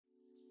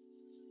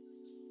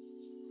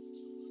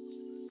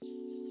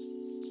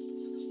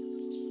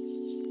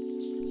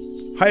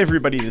Hi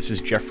everybody, this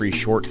is Jeffrey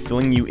Short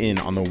filling you in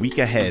on the week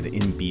ahead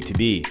in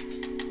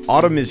B2B.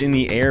 Autumn is in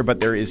the air, but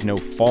there is no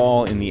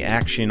fall in the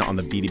action on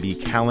the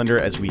B2B calendar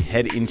as we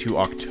head into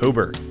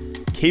October.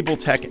 Cable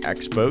Tech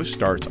Expo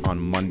starts on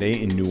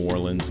Monday in New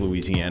Orleans,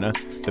 Louisiana.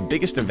 The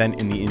biggest event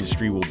in the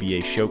industry will be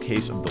a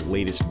showcase of the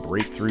latest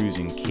breakthroughs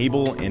in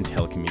cable and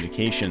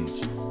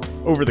telecommunications.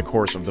 Over the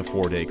course of the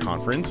 4-day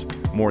conference,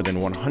 more than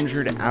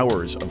 100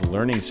 hours of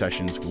learning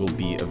sessions will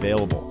be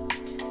available.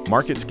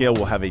 MarketScale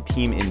will have a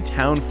team in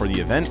town for the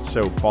event,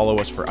 so follow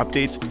us for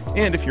updates,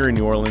 and if you're in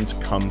New Orleans,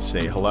 come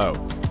say hello.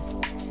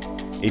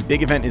 A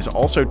big event is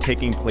also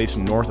taking place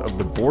north of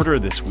the border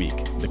this week.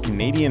 The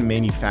Canadian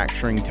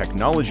Manufacturing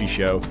Technology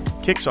Show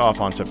kicks off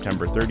on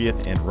September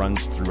 30th and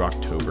runs through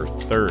October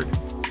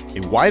 3rd.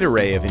 A wide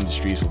array of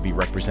industries will be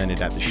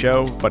represented at the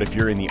show, but if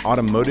you're in the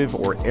automotive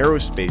or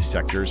aerospace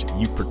sectors,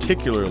 you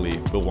particularly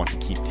will want to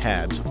keep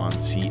tabs on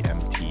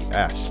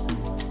CMTS.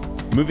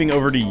 Moving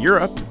over to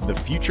Europe, the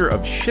future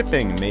of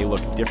shipping may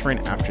look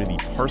different after the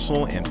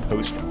Parcel and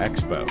Post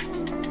Expo.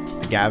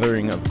 The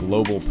gathering of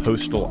global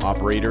postal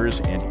operators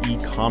and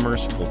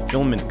e-commerce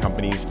fulfillment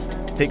companies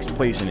takes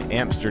place in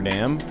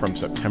Amsterdam from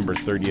September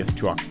 30th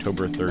to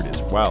October 3rd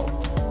as well.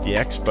 The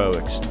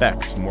expo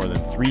expects more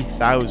than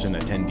 3,000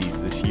 attendees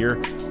this year,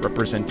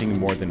 representing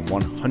more than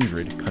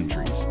 100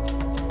 countries.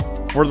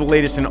 For the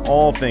latest in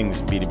all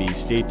things B2B,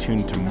 stay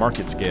tuned to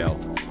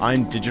MarketScale.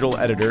 I'm digital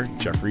editor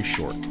Jeffrey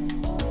Short.